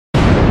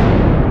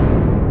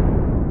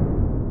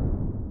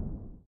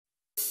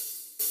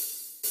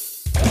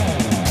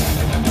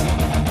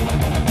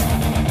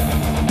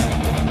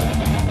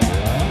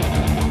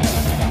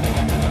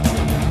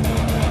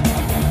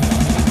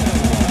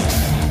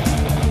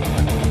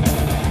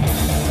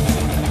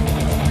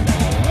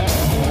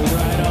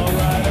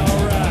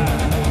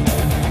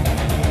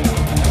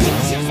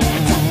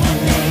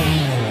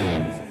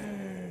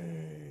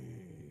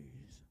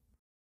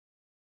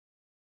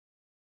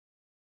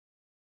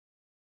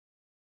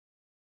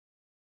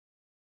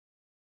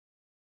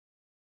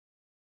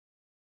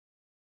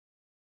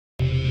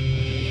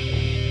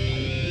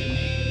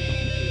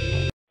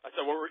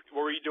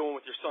are you doing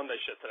with your Sunday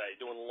shit today?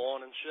 Doing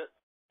lawn and shit?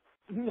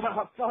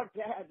 No, fuck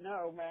that.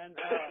 No, man.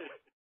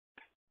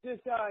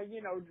 Just,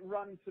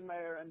 running some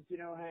errands,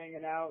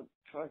 hanging out,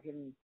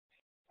 fucking,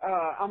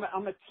 I'm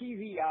a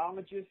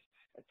TVologist,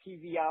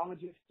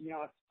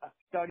 I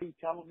study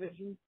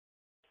television.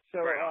 So,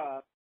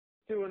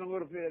 doing a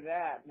little bit of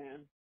that,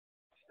 man.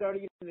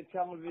 Studying the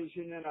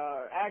television and,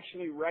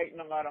 actually writing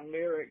a lot of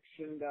lyrics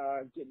and,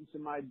 getting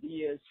some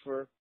ideas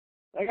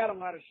I got a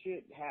lot of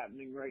shit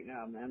happening right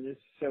now, man.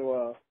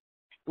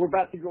 We're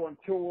about to go on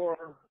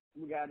tour.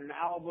 We got an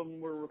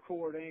album we're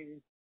recording.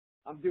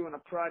 I'm doing a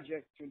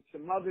project with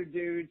some other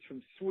dudes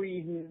from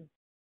Sweden.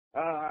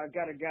 I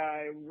got a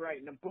guy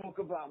writing a book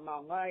about my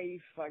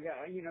life. I got,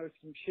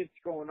 some shit's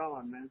going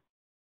on, man.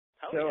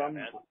 Hell so yeah, I'm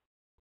man.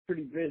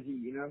 pretty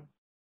busy,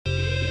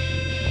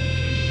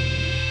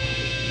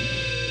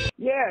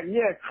 Yeah.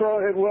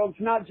 Well, it's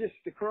not just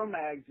the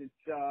Cro-Mags.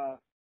 It's, oh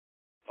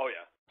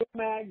yeah.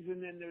 Mags,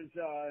 and then there's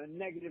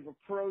Negative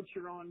Approach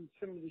are on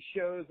some of the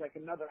shows, like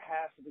another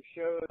half of the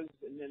shows,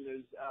 and then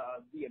there's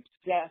The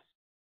Obsessed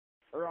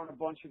are on a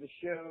bunch of the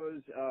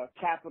shows,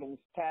 Capital's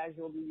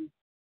Casualties,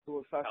 who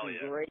are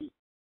fucking great.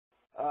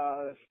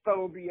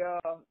 Phobia,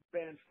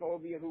 band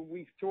Phobia, who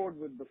we've toured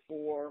with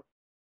before,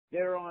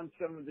 they're on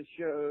some of the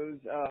shows.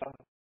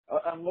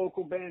 A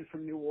local band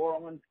from New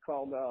Orleans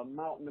called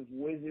Mountain of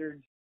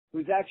Wizards,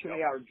 who's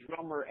actually our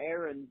drummer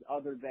Aaron's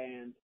other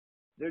band.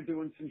 They're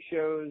doing some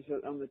shows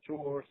on the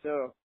tour,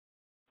 so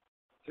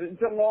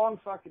it's a long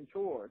fucking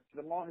tour. It's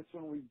the longest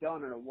one we've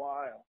done in a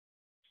while.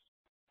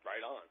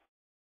 Right on.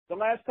 The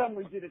last time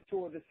we did a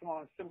tour this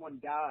long, someone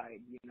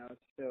died,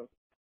 so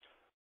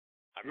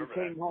I remember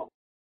we came home.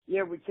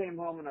 Yeah, we came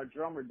home and our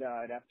drummer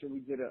died after we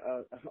did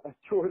a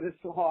tour this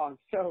long.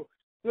 So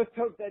let's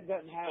hope that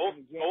doesn't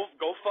happen again.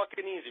 Go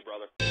fucking easy,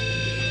 brother.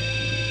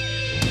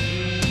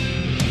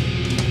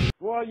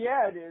 Well,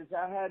 yeah, it is.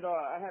 I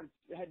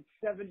had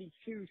 72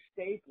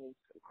 staples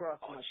across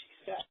my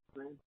chest,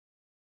 man.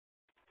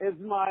 As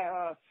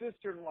my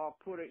sister-in-law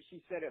put it, she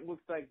said it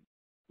looks like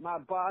my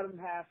bottom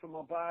half of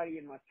my body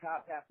and my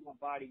top half of my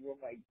body were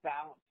like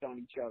balanced on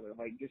each other,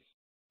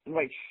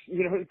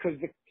 because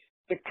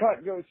the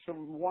cut goes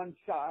from one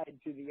side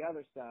to the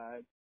other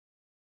side.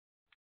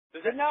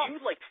 Does that you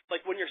like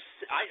when you're?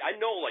 I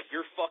know like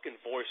your fucking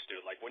voice,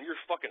 dude. Like when you're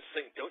fucking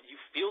singing, don't you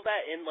feel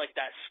that in like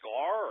that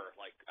scar? Or,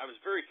 like I was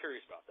very curious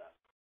about that.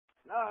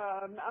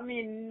 I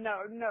mean,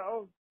 no.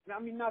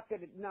 I mean, not that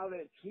now that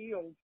it's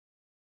healed.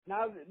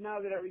 Now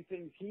that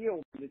everything's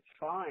healed, it's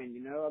fine.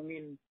 I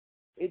mean,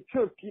 it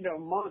took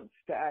months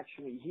to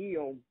actually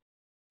heal.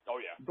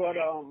 Oh yeah.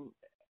 But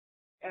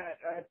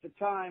at the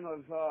time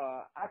of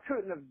I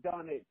couldn't have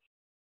done it.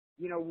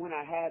 When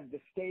I had the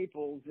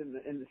staples and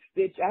the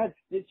stitch, I had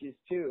stitches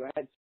too.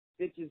 I had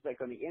stitches like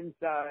on the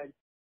inside,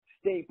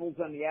 staples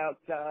on the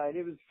outside.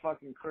 It was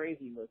fucking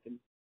crazy looking.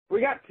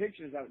 We got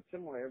pictures of it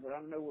somewhere, but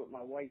I don't know what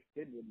my wife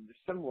did with them.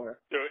 They're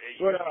somewhere. Dude,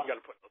 you got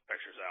to put those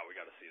pictures out. We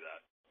got to see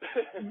that.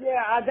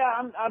 Yeah,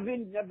 I've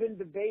been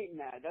debating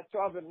that. That's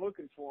why I've been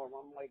looking for them.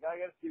 I'm like, I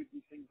got to see what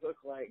these things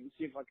look like and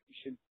see if I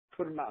should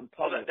put them out in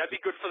public. Oh, that'd be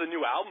good for the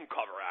new album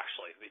cover,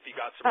 actually. If you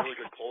got some really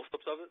good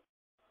close-ups of it.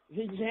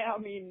 Yeah, I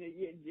mean,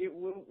 it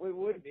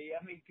would be.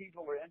 I mean,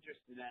 people were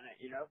interested in it,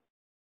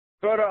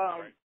 But,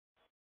 right.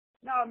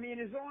 no, I mean,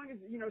 as long as,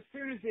 as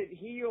soon as it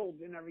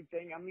healed and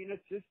everything, I mean,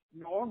 it's just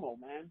normal,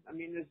 man. I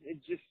mean,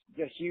 it's just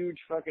a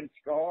huge fucking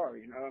scar,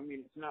 I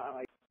mean, it's not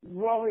like,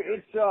 well,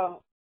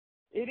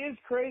 it is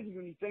crazy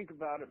when you think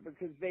about it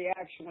because they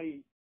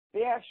actually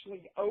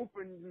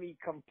opened me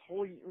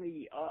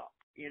completely up,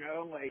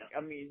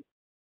 I mean,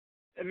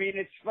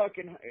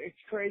 it's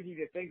crazy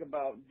to think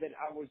about that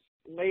I was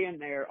laying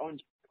there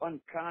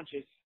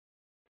unconscious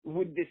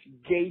with this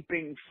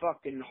gaping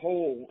fucking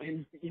hole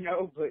and,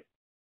 but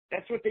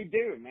that's what they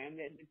do, man.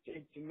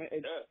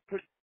 It's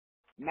pretty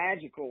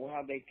magical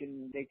how they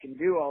can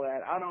do all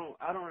that. I don't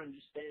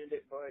understand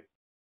it, but,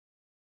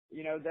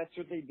 that's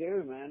what they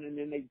do, man. And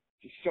then they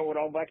just sew it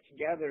all back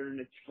together and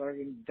it's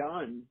fucking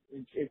done.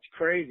 It's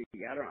crazy.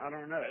 I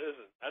don't know.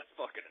 That's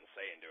fucking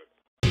insane, dude.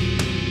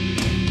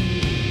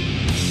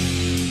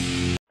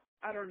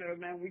 I don't know,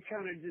 man. We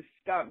kind of just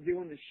stopped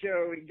doing the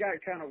show. It got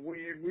kind of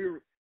weird. We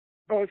were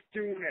both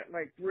doing it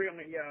like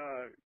really,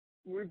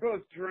 we were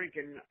both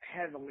drinking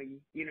heavily.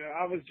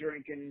 I was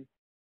drinking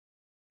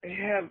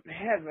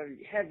heavily,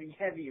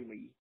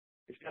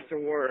 if that's a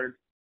word.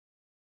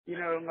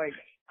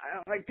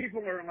 Like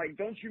people are like,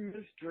 don't you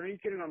miss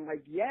drinking? And I'm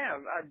like, yeah,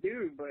 I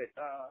do. But,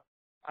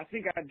 I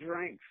think I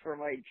drank for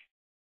like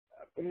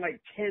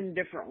 10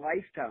 different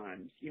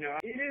lifetimes.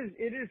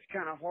 It is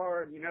kind of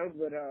hard,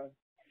 but,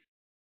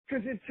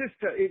 cause it's just,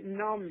 it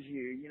numbs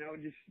you,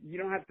 just, you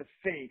don't have to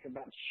think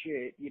about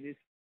shit. You just,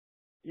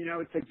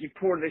 it's like you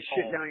pour this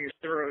shit down your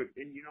throat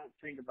and you don't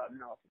think about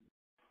nothing.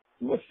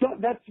 Well,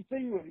 that's the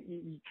thing with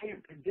you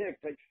can't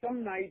predict. Like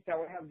some nights I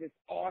would have this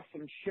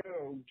awesome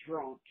show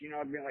drunk,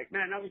 I'd be like,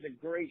 man, that was a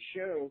great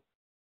show.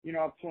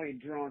 I played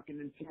drunk and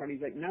then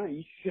somebody's like, no,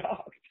 you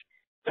sucked.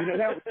 That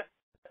was,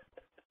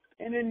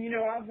 and then,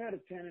 I've had a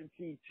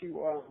tendency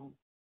to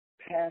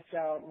pass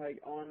out like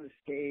on the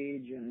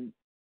stage, and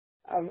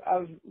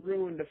I've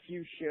ruined a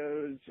few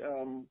shows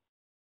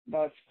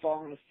by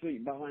falling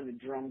asleep behind the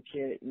drum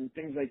kit and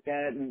things like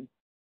that, and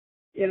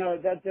you know,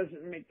 that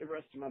doesn't make the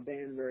rest of my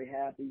band very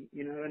happy,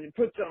 you know, and it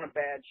puts on a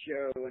bad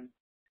show. And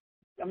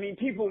I mean,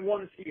 people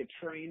want to see a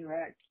train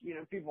wreck, you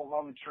know, people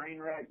love a train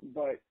wreck,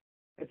 but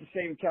at the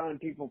same time,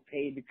 people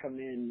paid to come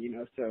in, you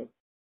know, so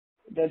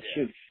that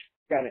shit's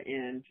got to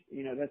end,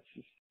 you know, that's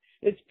just,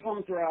 it's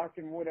punk rock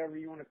and whatever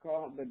you want to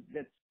call it, but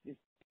that's just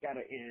got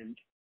to end.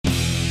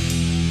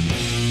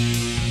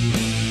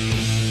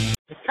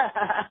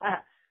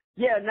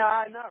 Yeah,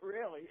 no, not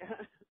really.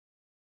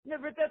 No,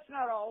 but that's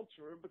not all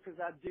true because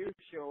I do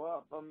show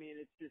up. I mean,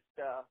 it's just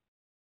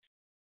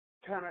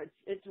kind of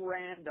it's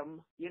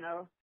random, you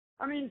know.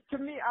 I mean, to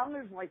me, I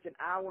live like an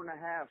hour and a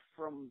half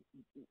from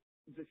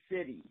the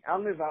city. I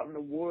live out in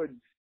the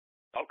woods,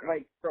 okay,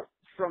 like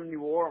from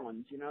New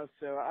Orleans, you know.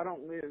 So I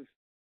don't live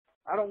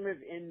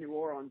in New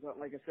Orleans.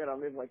 Like I said, I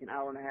live like an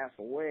hour and a half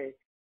away.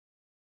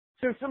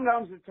 So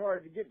sometimes it's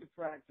hard to get to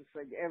practice,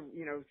 like every,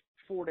 you know,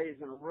 4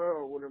 days in a row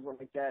or whatever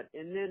like that.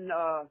 And then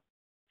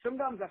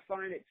sometimes I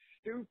find it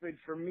stupid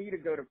for me to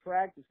go to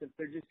practice if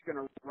they're just going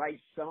to write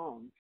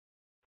songs.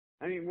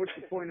 I mean, what's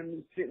the point of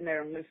me sitting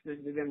there and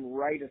listening to them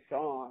write a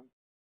song?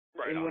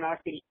 right? And when I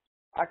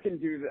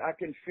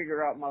can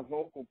figure out my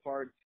vocal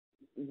parts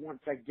once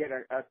I get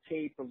a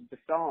tape of the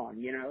song,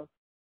 you know.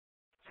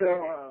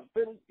 So,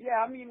 but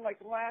yeah, I mean, like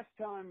last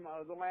time,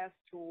 the last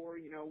tour,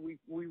 you know,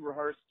 we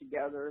rehearsed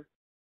together.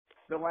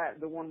 The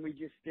one we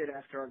just did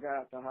after I got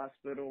out the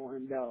hospital,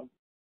 and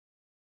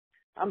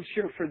I'm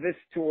sure for this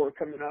tour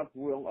coming up,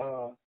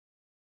 we'll,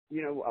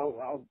 you know,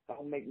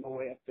 I'll make my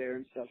way up there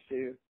and stuff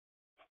too.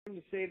 I'm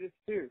going to say this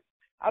too.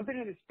 I've been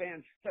in this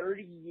band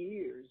 30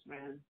 years,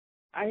 man.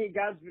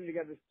 Eyehategod been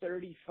together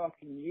 30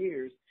 fucking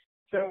years.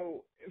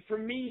 So for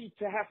me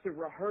to have to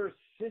rehearse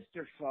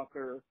Sister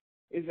Fucker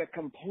is a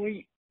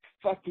complete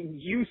fucking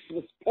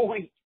useless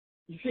point.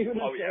 You see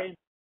what I'm saying?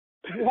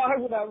 Yeah. Why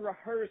would I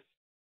rehearse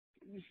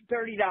this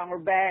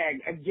 $30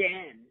 bag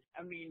again?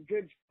 I mean,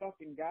 good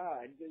fucking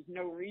God. There's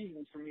no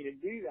reason for me to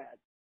do that.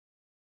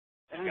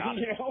 Got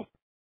it. You know?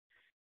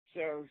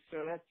 So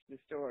that's the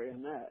story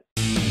on that.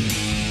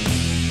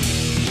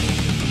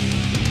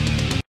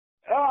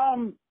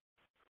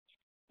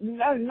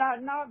 No,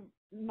 not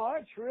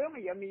much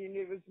really. I mean,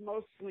 it was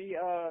mostly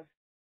I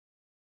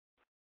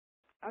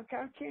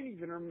can't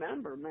even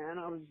remember, man.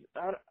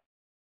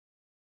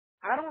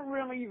 I don't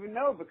really even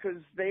know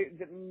because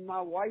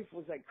my wife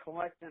was like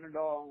collecting it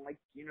all, and, like,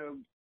 you know,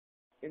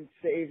 and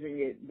saving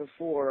it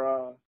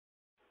before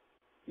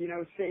you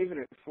know, saving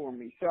it for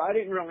me. So I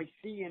didn't really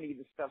see any of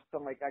the stuff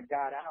till like I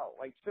got out.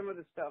 Like some of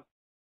the stuff,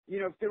 you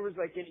know, if there was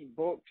like any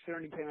books or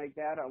anything like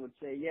that, I would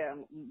say, yeah,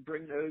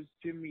 bring those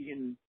to me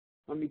and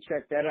let me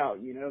check that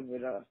out, you know.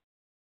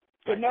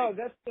 But no,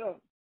 that's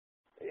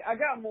I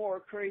got more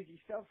crazy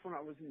stuff when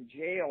I was in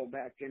jail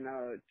back in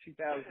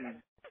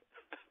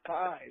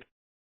 2005.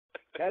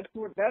 That's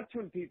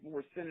when people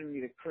were sending me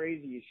the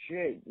craziest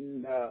shit,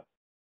 and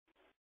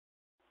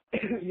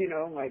you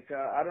know, like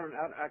I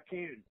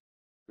can't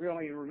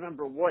really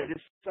remember what.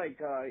 It's like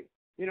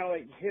you know,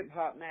 like hip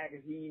hop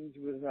magazines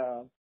with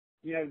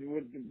you know,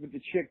 with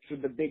the chicks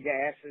with the big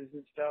asses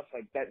and stuff,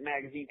 like that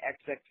magazine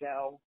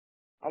XXL.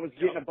 I was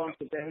getting a bunch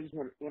of those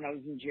when I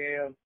was in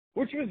jail,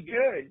 which was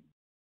good.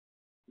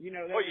 You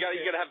know, Well, you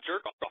gotta have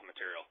jerk off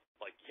material.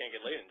 Like, you can't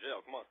get laid in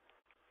jail. Come on.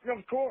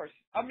 Of course.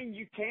 I mean,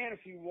 you can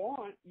if you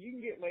want. You can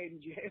get laid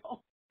in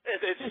jail.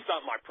 It's just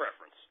not my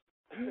preference.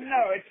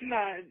 No, it's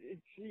not.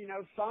 It's, you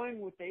know,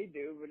 fine what they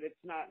do, but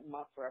it's not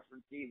my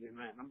preference either,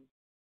 man.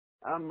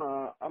 I'm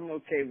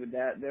okay with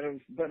that.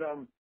 But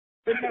no,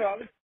 I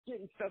was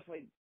getting stuff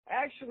like.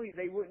 Actually,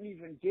 they wouldn't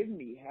even give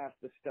me half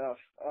the stuff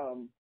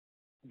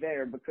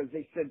there because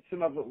they said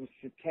some of it was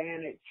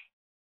satanic.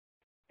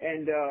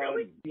 And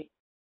Really?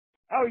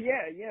 oh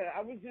yeah.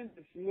 I was in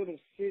this little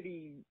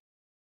city.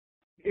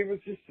 It was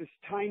just this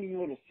tiny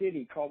little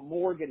city called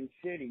Morgan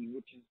City,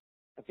 which is,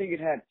 I think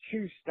it had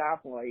 2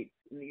 stoplights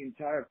in the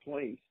entire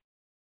place.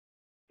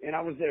 And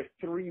I was there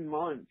 3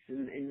 months,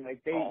 and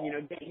like they, you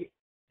know,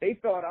 they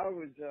thought I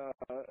was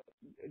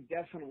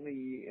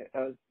definitely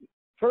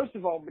first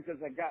of all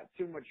because I got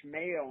too much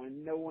mail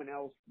and no one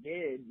else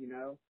did, you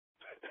know.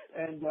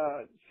 And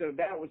so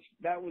that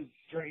was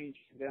strange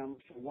to them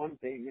for one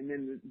thing, and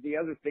then the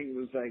other thing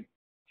was like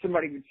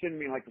somebody would send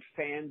me like a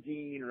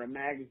fanzine or a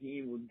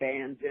magazine with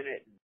bands in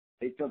it.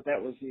 They thought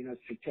that was, you know,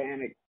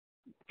 satanic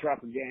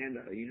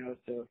propaganda, you know.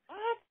 So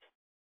What?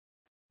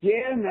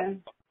 yeah,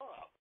 man,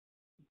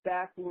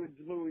 backwoods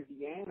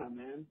Louisiana,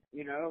 man,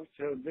 you know.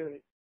 So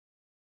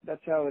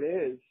that's how it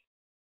is.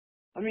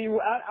 I mean,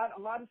 a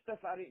lot of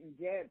stuff I didn't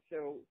get.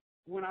 So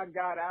when I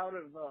got out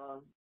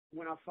of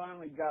when I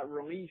finally got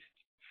released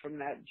from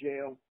that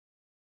jail,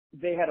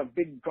 they had a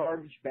big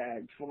garbage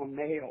bag full of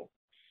mail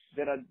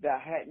that I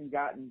hadn't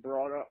gotten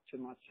brought up to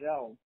my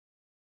cell.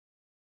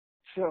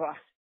 So I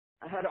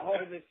had all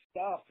this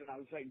stuff, and I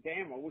was like,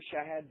 damn, I wish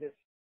I had this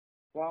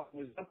while I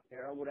was up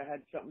there. I would have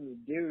had something to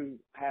do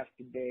half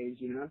the days,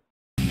 you know.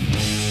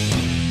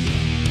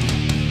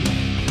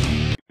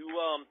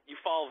 you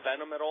follow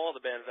Venom at all? The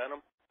band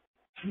Venom?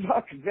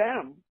 Fuck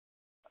Venom.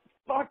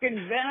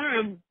 Fucking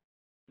Venom.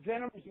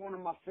 Venom's one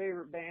of my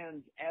favorite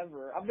bands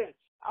ever.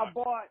 I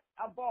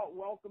bought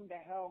Welcome to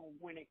Hell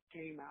when it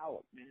came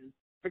out, man.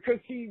 Because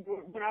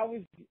when I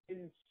was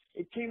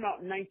it came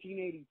out in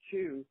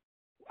 1982.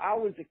 I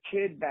was a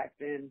kid back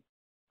then.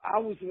 I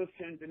was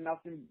listening to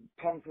nothing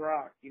punk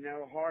rock, you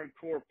know,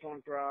 hardcore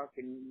punk rock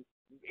and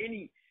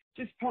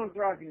just punk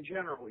rock in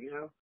general, you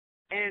know.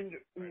 And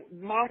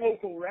my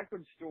local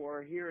record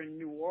store here in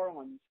New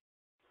Orleans,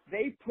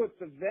 they put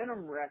the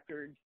Venom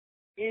record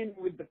in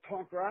with the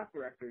punk rock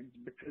records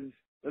because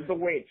of the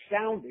way it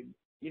sounded,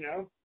 you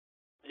know.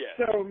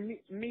 Yeah. So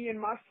me and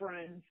my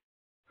friends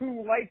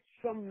who liked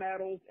some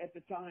metal at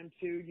the time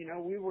too, you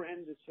know, we were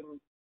into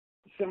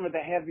some of the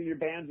heavier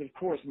bands, of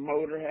course,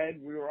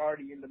 Motorhead. We were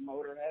already into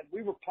Motorhead.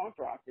 We were punk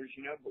rockers,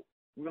 you know, but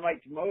we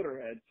liked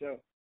Motorhead. So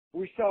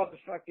we saw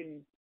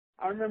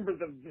I remember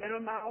the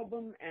Venom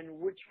album and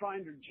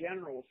Witchfinder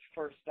General's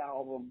first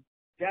album,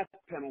 Death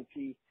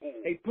Penalty.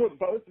 They put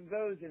both of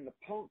those in the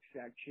punk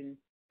section,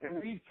 and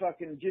we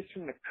fucking, just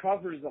from the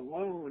covers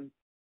alone,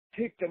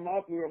 picked them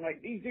up. We were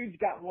like, these dudes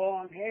got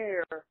long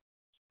hair,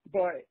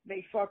 but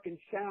they fucking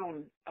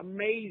sound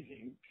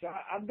amazing. So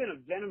I've been a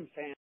Venom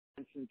fan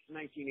since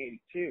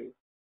 1982.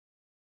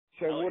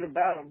 So what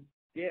about them?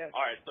 Yeah.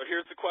 All right, so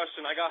here's the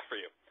question I got for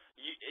you.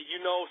 You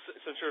know,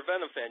 since you're a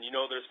Venom fan, you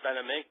know there's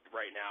Venom Inc.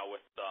 right now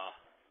with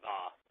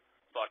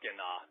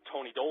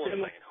Tony Dolan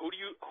singing. Who do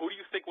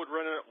you think would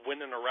win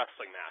in a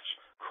wrestling match,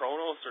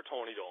 Kronos or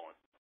Tony Dolan?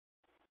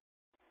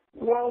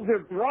 Well,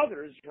 they're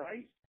brothers,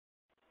 right?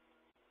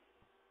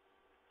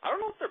 I don't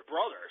know if they're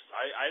brothers.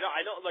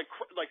 I don't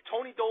like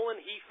Tony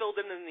Dolan. He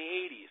filled in the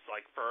 80s,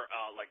 like for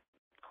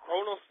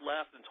Kronos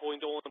left and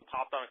Tony Dolan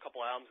popped on a couple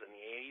albums in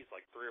the 80s,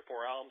 like 3 or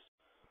 4 albums.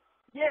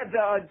 Yeah,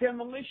 the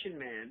Demolition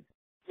Man.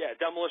 Yeah,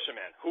 Demolition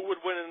Man. Who would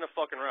win in a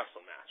fucking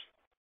wrestling match?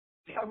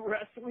 A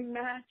wrestling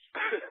match?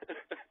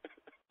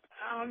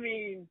 I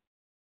mean,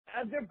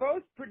 they're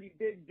both pretty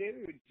big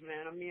dudes,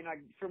 man. I mean,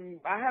 I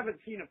haven't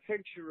seen a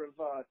picture of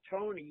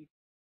Tony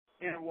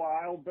in a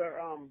while, but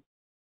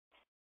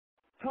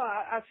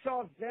I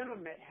saw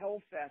Venom at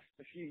Hellfest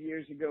a few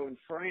years ago in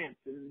France,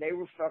 and they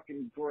were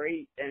fucking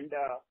great. And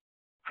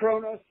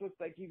Kronos looked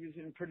like he was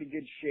in pretty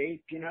good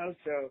shape, you know.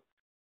 So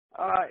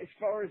as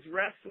far as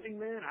wrestling,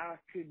 man, I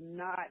do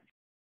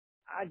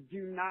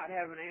not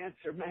have an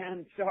answer,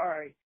 man.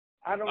 Sorry.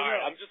 I don't know. All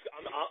right, I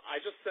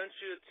just sent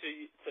you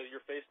to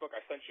your Facebook.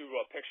 I sent you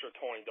a picture of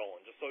Tony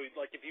Dolan, just so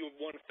like if you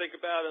want to think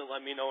about it and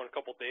let me know in a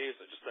couple days.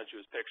 I just sent you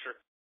his picture.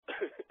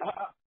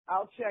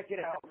 I'll check it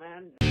out,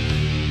 man.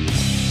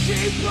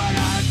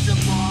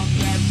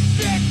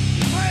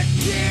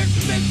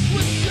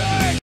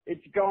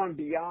 It's gone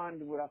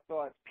beyond what I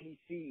thought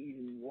PC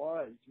even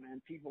was,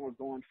 man. People are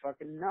going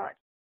fucking nuts.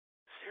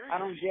 Seriously? I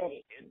don't get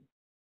it.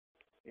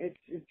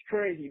 It's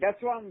crazy. That's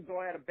why I'm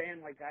glad a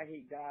band like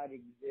Eyehategod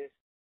exists,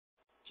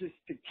 just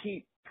to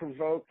keep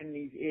provoking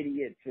these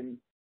idiots and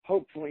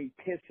hopefully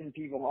pissing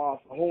people off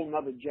a whole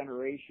nother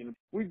generation.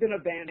 We've been a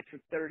band for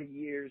 30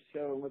 years,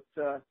 so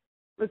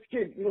let's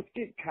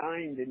get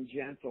kind and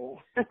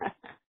gentle.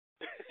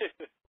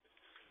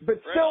 But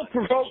still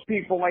provoke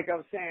people, like I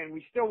was saying.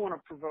 We still want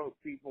to provoke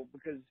people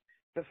because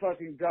the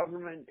fucking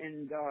government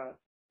and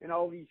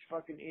all these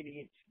fucking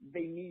idiots,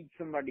 they need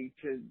somebody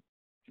to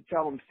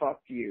tell them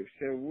fuck you.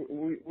 So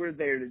we're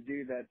there to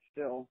do that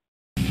still.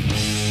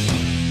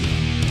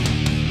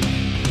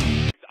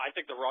 I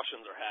think the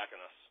Russians are hacking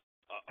us.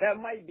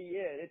 That might be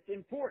it. It's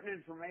important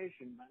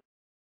information, man.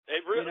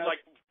 It really,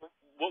 like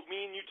what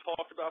me and you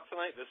talked about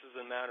tonight, this is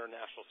a matter of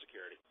national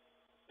security.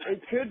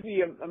 It could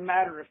be a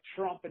matter of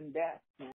Trump and death, man.